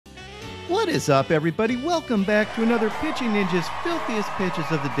What is up, everybody? Welcome back to another Pitching Ninja's Filthiest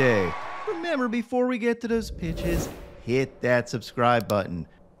Pitches of the Day. Remember, before we get to those pitches, hit that subscribe button.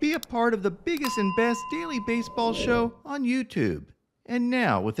 Be a part of the biggest and best daily baseball show on YouTube. And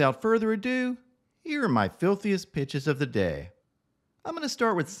now, without further ado, here are my filthiest pitches of the day. I'm going to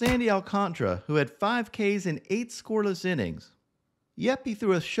start with Sandy Alcantara, who had 5 Ks in 8 scoreless innings. Yep, he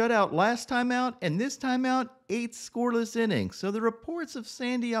threw a shutout last time out, and this time out, 8 scoreless innings, so the reports of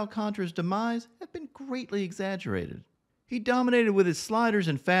Sandy Alcantara's demise have been greatly exaggerated. He dominated with his sliders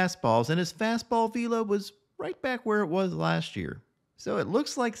and fastballs, and his fastball velo was right back where it was last year. So it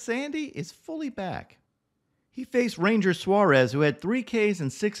looks like Sandy is fully back. He faced Ranger Suarez, who had 3 Ks in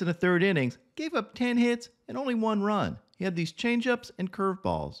 6 1/3 innings, gave up 10 hits and only 1 run. He had these changeups and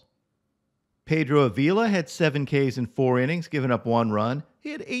curveballs. Pedro Avila had 7 Ks in 4 innings, giving up 1 run. He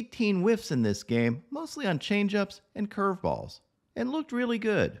had 18 whiffs in this game, mostly on changeups and curveballs, and looked really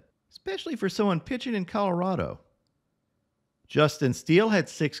good, especially for someone pitching in Colorado. Justin Steele had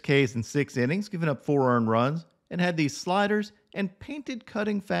 6 Ks in 6 innings, giving up 4 earned runs, and had these sliders and painted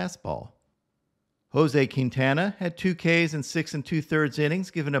cutting fastball. Jose Quintana had 2 Ks in 6 2/3 innings,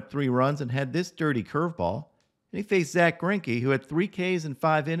 giving up 3 runs, and had this dirty curveball. And he faced Zach Greinke, who had 3 Ks in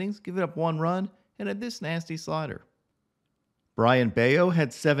 5 innings, giving up 1 run, and had this nasty slider. Brian Bayo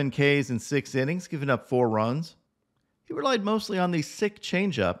had 7 Ks in 6 innings, giving up 4 runs. He relied mostly on these sick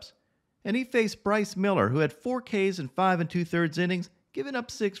changeups, and he faced Bryce Miller, who had 4 Ks in 5 2/3 innings, giving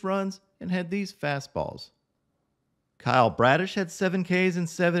up 6 runs, and had these fastballs. Kyle Bradish had 7 Ks in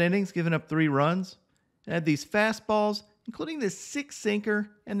 7 innings, giving up 3 runs, and had these fastballs, including this sick sinker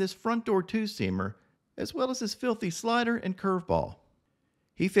and this front door 2-seamer, as well as his filthy slider and curveball.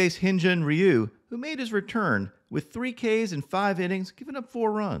 He faced Hyun-Jin Ryu, who made his return with 3 Ks in 5 innings, giving up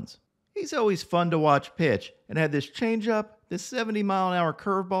 4 runs. He's always fun to watch pitch, and had this changeup, this 70-mile-an-hour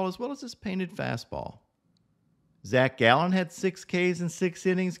curveball, as well as this painted fastball. Zach Gallen had 6 Ks in 6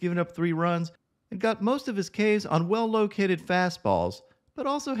 innings, giving up 3 runs, and got most of his Ks on well-located fastballs, but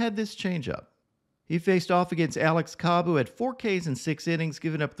also had this changeup. He faced off against Alex Cobb, who had 4 Ks in 6 innings,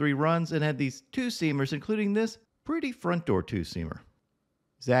 giving up 3 runs, and had these 2-seamers, including this pretty front door 2-seamer.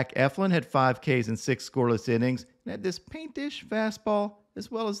 Zach Eflin had 5 Ks in 6 scoreless innings, and had this paint-ish fastball,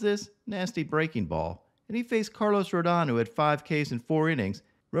 as well as this nasty breaking ball. And he faced Carlos Rodon, who had 5 Ks in 4 innings.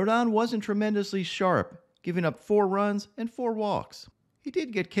 Rodon wasn't tremendously sharp, giving up 4 runs and 4 walks. He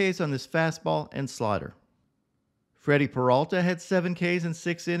did get Ks on this fastball and slider. Freddie Peralta had 7 Ks in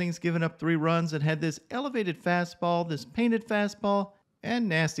 6 innings, giving up 3 runs, and had this elevated fastball, this painted fastball, and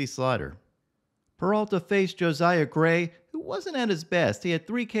nasty slider. Peralta faced Josiah Gray, who wasn't at his best. He had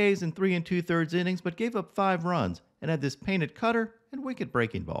 3 Ks in 3 2/3 innings, but gave up 5 runs, and had this painted cutter and wicked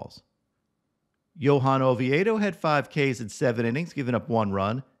breaking balls. Johan Oviedo had 5 Ks in 7 innings, giving up 1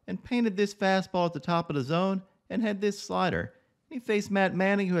 run, and painted this fastball at the top of the zone, and had this slider. He faced Matt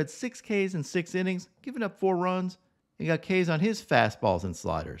Manning, who had 6 Ks in 6 innings, giving up 4 runs. He got Ks on his fastballs and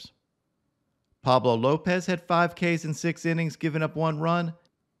sliders. Pablo Lopez had 5 Ks in 6 innings, giving up 1 run.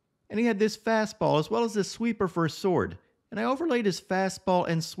 And he had this fastball as well as this sweeper for a sword. And I overlaid his fastball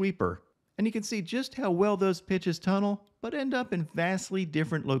and sweeper. And you can see just how well those pitches tunnel, but end up in vastly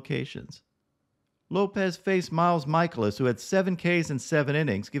different locations. Lopez faced Miles Michaelis, who had 7 Ks in 7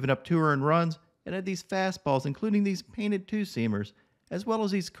 innings, giving up 2 earned runs, and had these fastballs, including these painted 2-seamers, as well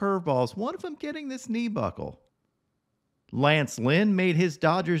as these curveballs, one of them getting this knee buckle. Lance Lynn made his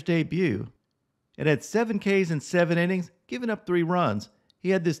Dodgers debut. It had 7 Ks in 7 innings, giving up 3 runs. He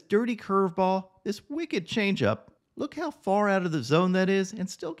had this dirty curveball, this wicked changeup. Look how far out of the zone that is, and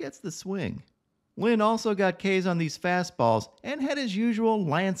still gets the swing. Lynn also got Ks on these fastballs, and had his usual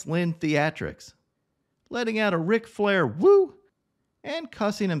Lance Lynn theatrics, letting out a Ric Flair woo, and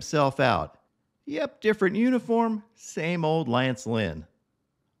cussing himself out. Yep, different uniform, same old Lance Lynn.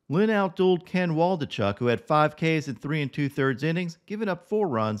 Lynn outdueled Ken Waldichuk, who had 5 Ks in 3 2/3 innings, giving up 4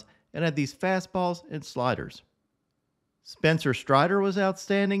 runs, and had these fastballs and sliders. Spencer Strider was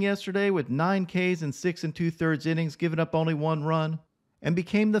outstanding yesterday with 9 Ks in 6 2/3 innings, giving up only 1 run, and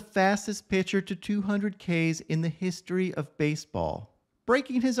became the fastest pitcher to 200 Ks in the history of baseball,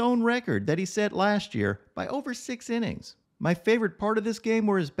 breaking his own record that he set last year by over 6 innings. My favorite part of this game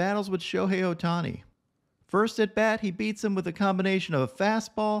were his battles with Shohei Ohtani. First at bat, he beats him with a combination of a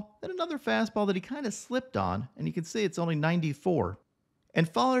fastball, then another fastball that he kind of slipped on, and you can see it's only 94, and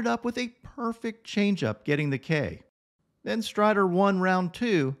followed it up with a perfect changeup, getting the K. Then Strider won round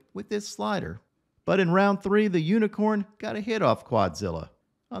 2 with this slider. But in round 3, the Unicorn got a hit off Quadzilla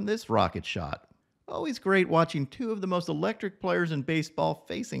on this rocket shot. Always great watching 2 of the most electric players in baseball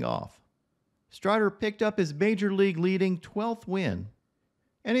facing off. Strider picked up his major league leading 12th win.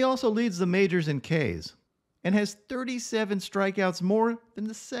 And he also leads the majors in Ks and has 37 strikeouts more than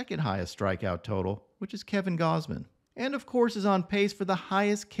the second highest strikeout total, which is Kevin Gausman. And of course is on pace for the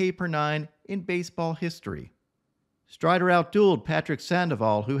highest K per nine in baseball history. Strider outdueled Patrick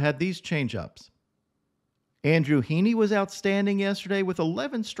Sandoval, who had these changeups. Andrew Heaney was outstanding yesterday with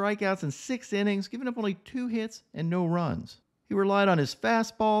 11 strikeouts in 6 innings, giving up only 2 hits and no runs. He relied on his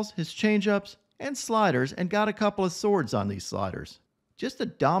fastballs, his changeups, and sliders, and got a couple of swords on these sliders. Just a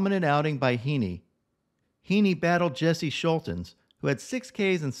dominant outing by Heaney. Heaney battled Jesse Schultens, who had 6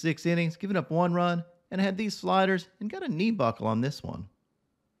 Ks in 6 innings, giving up 1 run, and had these sliders and got a knee buckle on this one.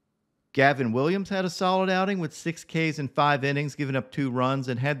 Gavin Williams had a solid outing with 6 Ks in 5 innings, giving up 2 runs,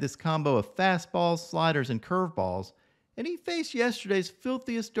 and had this combo of fastballs, sliders, and curveballs, and he faced yesterday's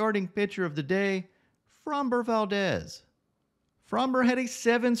filthiest starting pitcher of the day, Framber Valdez. Framber had a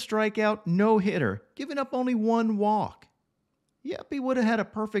 7-strikeout no-hitter, giving up only 1 walk. Yep, he would have had a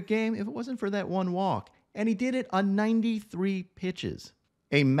perfect game if it wasn't for that 1 walk, and he did it on 93 pitches.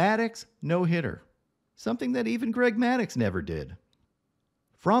 A Maddox no-hitter, something that even Greg Maddux never did.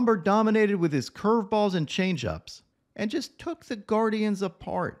 Framber dominated with his curveballs and changeups, and just took the Guardians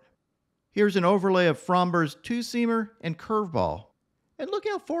apart. Here's an overlay of Framber's 2-seamer and curveball, and look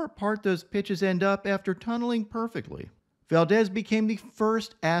how far apart those pitches end up after tunneling perfectly. Valdez became the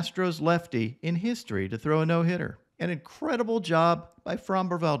first Astros lefty in history to throw a no-hitter. An incredible job by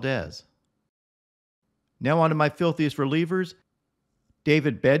Framber Valdez. Now on to my filthiest relievers.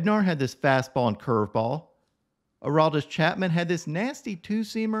 David Bednar had this fastball and curveball. Aroldis Chapman had this nasty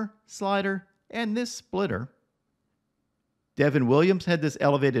 2-seamer, slider, and this splitter. Devin Williams had this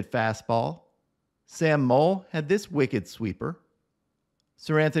elevated fastball. Sam Moll had this wicked sweeper.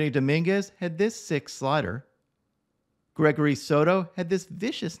 Sir Anthony Dominguez had this 6 slider. Gregory Soto had this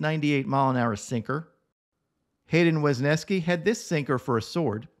vicious 98-mile-an-hour sinker. Hayden Wesneski had this sinker for a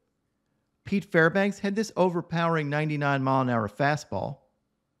sword. Pete Fairbanks had this overpowering 99-mile-an-hour fastball.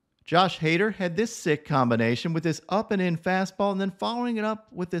 Josh Hader had this sick combination with this up-and-in fastball and then following it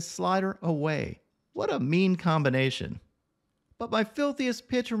up with this slider away. What a mean combination. But my filthiest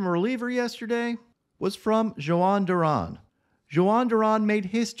pitch from a reliever yesterday was from Jhoan Duran. Jhoan Duran made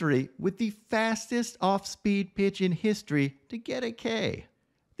history with the fastest off-speed pitch in history to get a K.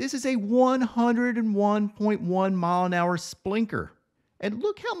 This is a 101.1 mile-an-hour splinker. And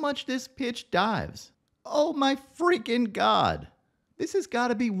look how much this pitch dives. Oh my freaking God. This has got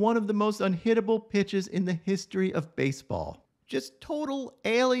to be one of the most unhittable pitches in the history of baseball. Just total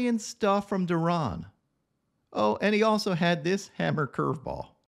alien stuff from Duran. Oh, and he also had this hammer curveball.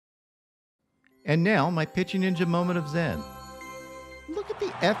 And now, my pitching ninja moment of zen. Look at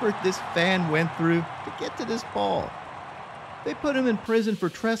the effort this fan went through to get to this ball. They put him in prison for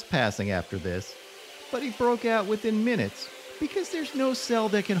trespassing after this, but he broke out within minutes because there's no cell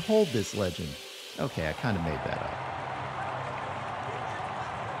that can hold this legend. Okay, I kind of made that up.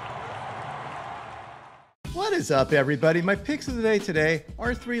 What is up, everybody? My picks of the day today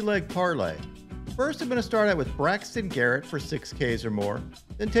are a 3-leg parlay. First, I'm going to start out with Braxton Garrett for 6 Ks or more,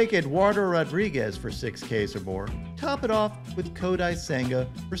 then take Eduardo Rodriguez for 6 Ks or more, top it off with Kodai Senga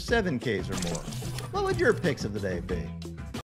for 7 Ks or more. What would your picks of the day be?